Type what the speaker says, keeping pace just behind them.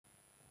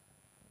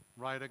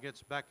Rider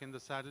gets back in the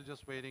saddle,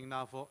 just waiting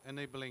now for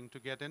Enabling to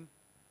get in.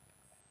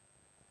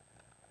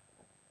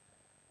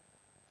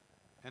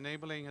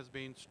 Enabling has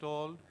been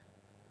stalled.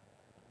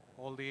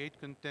 All the 8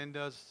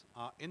 contenders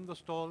are in the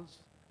stalls.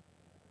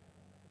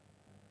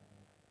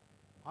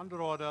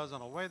 Under orders,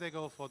 and away they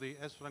go for the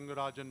S.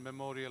 Rangarajan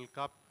Memorial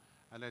Cup.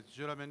 And it's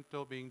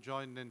Juramento being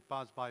joined in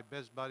pass by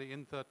Best Buddy.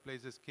 In third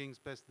place is King's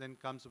Best. Then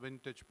comes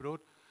Vintage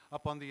Brute.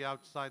 Up on the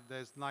outside,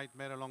 there's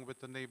Nightmare along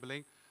with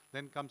Enabling.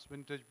 Then comes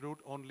Vintage Brute,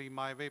 Only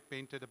My Way,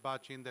 Painted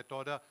Apache in that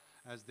order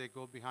as they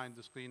go behind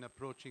the screen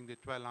approaching the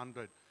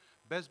 1200.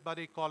 Best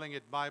Buddy calling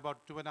it by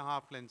about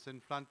 2.5 lengths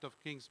in front of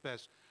King's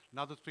Best.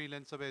 Another 3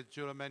 lengths away is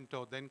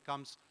Juramento. Then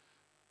comes,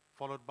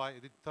 followed by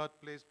the third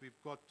place,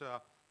 we've got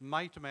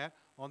Nightmare.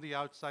 On the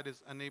outside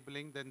is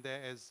Enabling. Then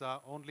there is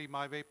Only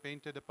My Way,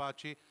 Painted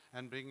Apache.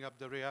 And bringing up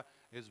the rear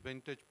is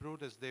Vintage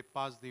Brute as they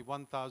pass the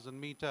 1,000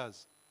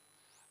 meters.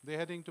 They're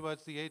heading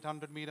towards the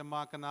 800-meter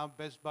marker now.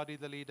 Best Buddy,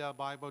 the leader,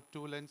 by about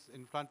 2 lengths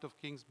in front of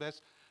King's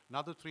Best.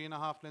 Another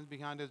 3.5 lengths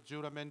behind is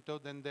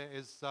Juramento. Then there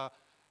is,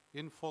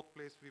 in fourth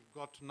place, we've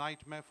got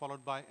Nightmare,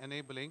 followed by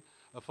Enabling.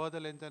 A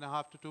further length and a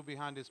half to 2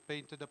 behind is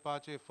Painted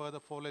Apache. A further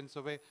 4 lengths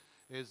away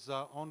is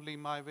Only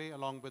My Way,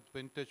 along with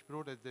Vintage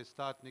Brute as they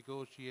start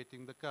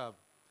negotiating the curve.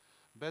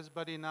 Best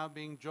Buddy now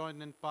being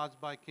joined and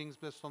passed by King's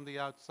Best on the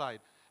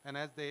outside. And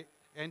as they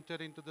enter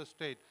into the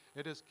straight,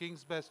 it is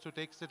King's Best who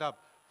takes it up.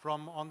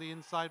 From on the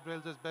inside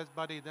rails is Best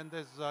Buddy. Then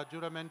there's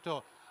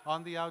Juramento.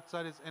 On the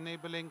outside is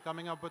Enabling,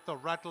 coming up with a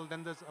rattle.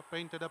 Then there's a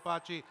Painted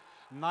Apache,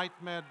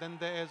 Nightmare. Then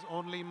there is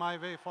Only My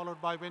Way, followed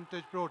by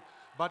Vintage Brute.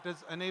 But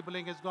as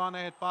Enabling has gone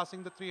ahead,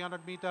 passing the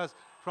 300 meters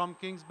from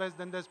King's Best.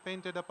 Then there's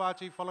Painted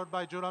Apache, followed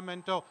by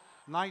Juramento.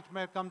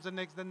 Nightmare comes in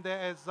next. Then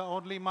there is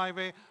Only My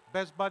Way,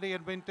 Best Buddy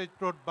and Vintage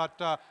Brute.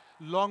 But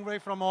long way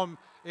from home,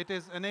 it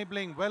is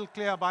Enabling well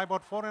clear by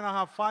about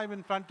 4.5, 5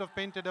 in front of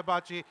Painted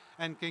Apache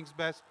and King's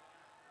Best.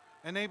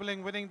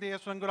 Enabling winning the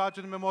S.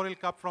 Rangarajan Memorial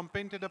Cup from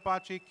Painted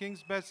Apache,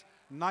 King's Best,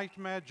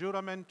 Nightmare,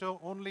 Juramento,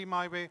 Only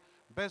My Way,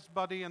 Best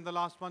Buddy, and the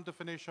last one to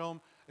finish home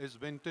is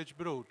Vintage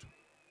Brute.